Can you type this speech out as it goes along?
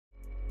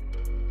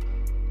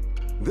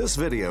This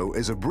video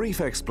is a brief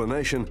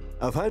explanation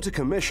of how to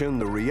commission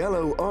the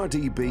Riello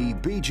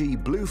RDB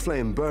BG Blue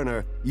flame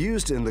burner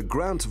used in the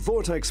GRANT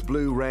Vortex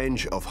Blue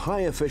range of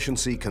high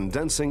efficiency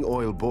condensing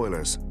oil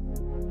boilers.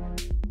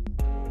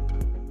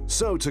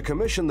 So to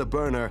commission the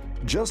burner,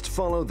 just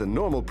follow the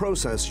normal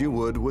process you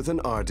would with an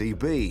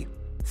RDB.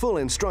 Full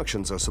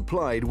instructions are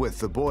supplied with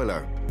the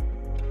boiler.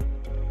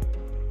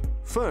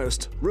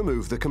 First,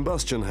 remove the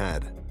combustion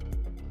head.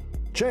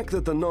 Check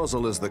that the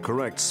nozzle is the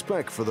correct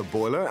spec for the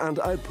boiler and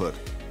output.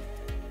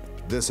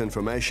 This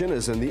information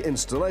is in the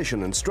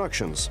installation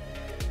instructions.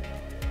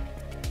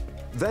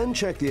 Then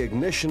check the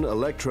ignition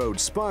electrode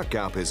spark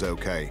gap is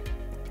OK.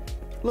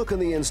 Look in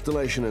the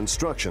installation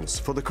instructions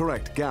for the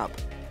correct gap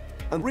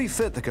and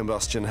refit the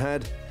combustion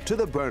head to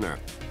the burner.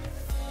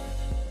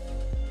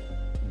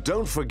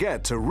 Don't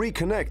forget to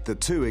reconnect the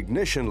two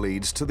ignition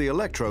leads to the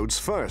electrodes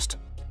first.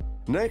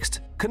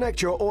 Next,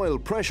 connect your oil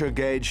pressure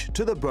gauge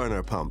to the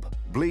burner pump,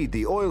 bleed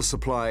the oil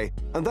supply,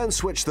 and then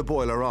switch the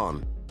boiler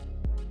on.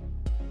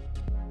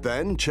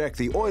 Then check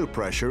the oil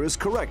pressure is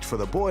correct for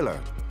the boiler.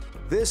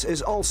 This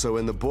is also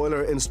in the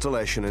boiler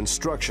installation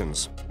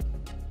instructions.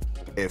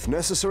 If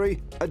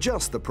necessary,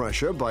 adjust the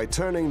pressure by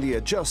turning the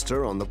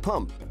adjuster on the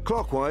pump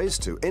clockwise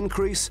to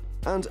increase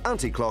and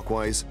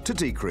anti-clockwise to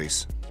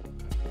decrease.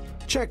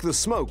 Check the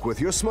smoke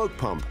with your smoke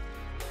pump.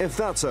 If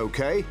that's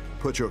OK,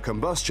 put your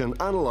combustion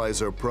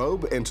analyzer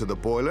probe into the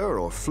boiler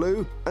or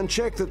flue and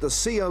check that the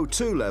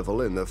CO2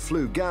 level in the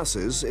flue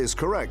gases is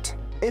correct.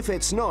 If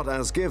it's not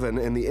as given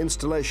in the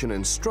installation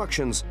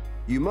instructions,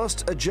 you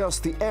must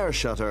adjust the air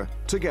shutter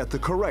to get the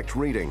correct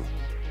reading.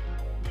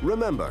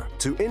 Remember,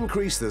 to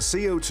increase the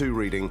CO2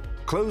 reading,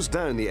 close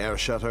down the air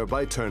shutter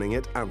by turning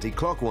it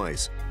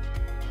anti-clockwise.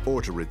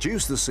 Or to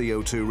reduce the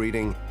CO2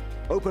 reading,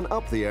 open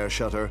up the air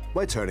shutter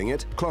by turning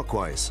it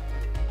clockwise.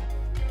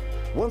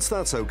 Once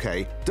that's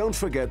OK, don't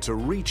forget to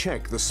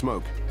recheck the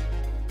smoke.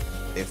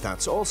 If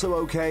that's also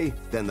OK,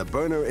 then the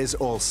burner is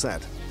all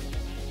set.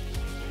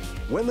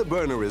 When the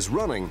burner is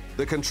running,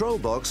 the control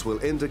box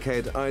will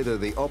indicate either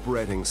the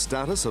operating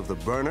status of the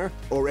burner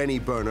or any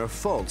burner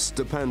faults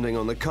depending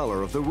on the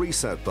color of the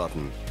reset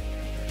button.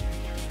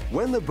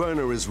 When the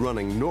burner is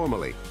running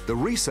normally, the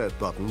reset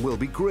button will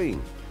be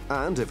green,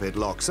 and if it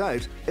locks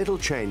out, it'll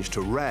change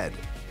to red.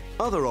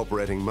 Other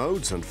operating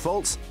modes and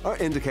faults are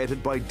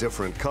indicated by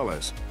different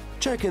colors.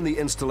 Check in the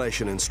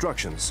installation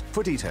instructions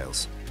for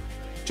details.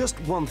 Just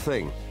one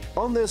thing.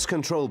 On this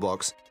control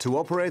box, to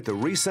operate the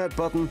reset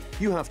button,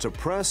 you have to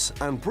press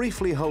and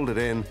briefly hold it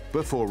in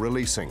before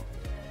releasing.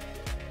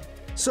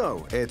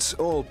 So, it's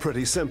all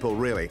pretty simple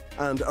really,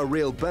 and a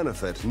real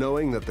benefit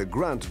knowing that the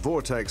GRANT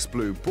Vortex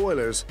Blue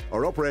boilers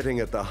are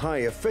operating at the high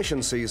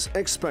efficiencies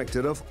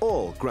expected of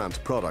all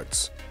GRANT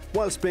products,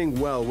 whilst being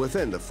well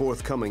within the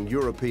forthcoming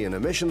European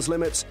emissions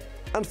limits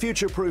and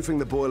future-proofing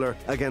the boiler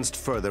against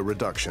further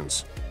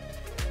reductions.